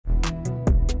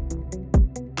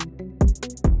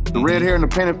the red hair and the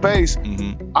painted face.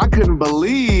 I couldn't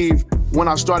believe when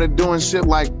I started doing shit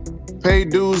like Pay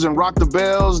Dues and Rock the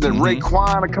Bells, that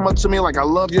Raekwon would come up to me like, I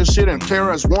love your shit, and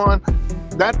KRS-One.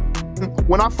 That,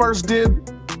 when I first did,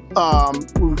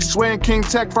 Sway and King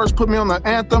Tech first put me on the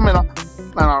anthem, and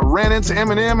I ran into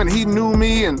Eminem, and he knew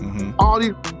me, and all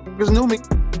these niggas knew me.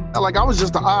 Like, I was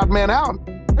just the odd man out.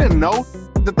 I didn't know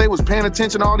that they was paying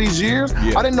attention all these years.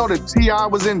 I didn't know that T.I.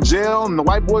 was in jail and the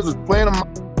white boys was playing him.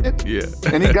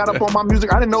 And he got up on my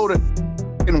music. I didn't know that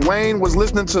and Wayne was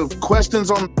listening to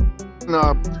Questions on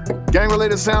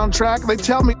gang-related soundtrack. They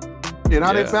tell me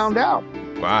how they found out.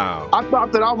 Wow. I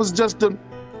thought that I was just an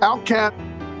outcast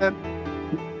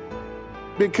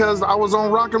because I was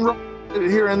on rock and roll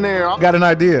here and there. I got an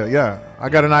idea, I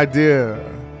got an idea.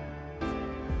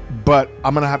 But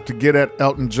I'm going to have to get at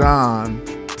Elton John,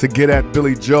 to get at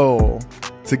Billy Joel,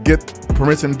 to get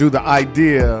permission to do the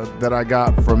idea that I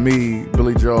got from me,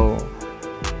 Billy Joel,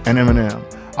 and Eminem.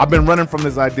 I've been running from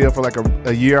this idea for like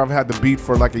a year. I've had the beat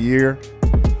for like a year,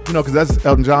 you know, because that's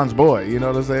Elton John's boy, you know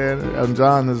what I'm saying? Elton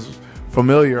John is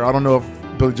familiar. I don't know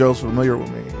if Billy Joel's familiar with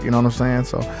me, you know what I'm saying?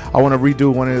 So I want to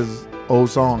redo one of his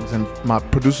old songs, and my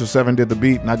producer Seven did the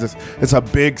beat, and it's a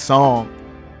big song.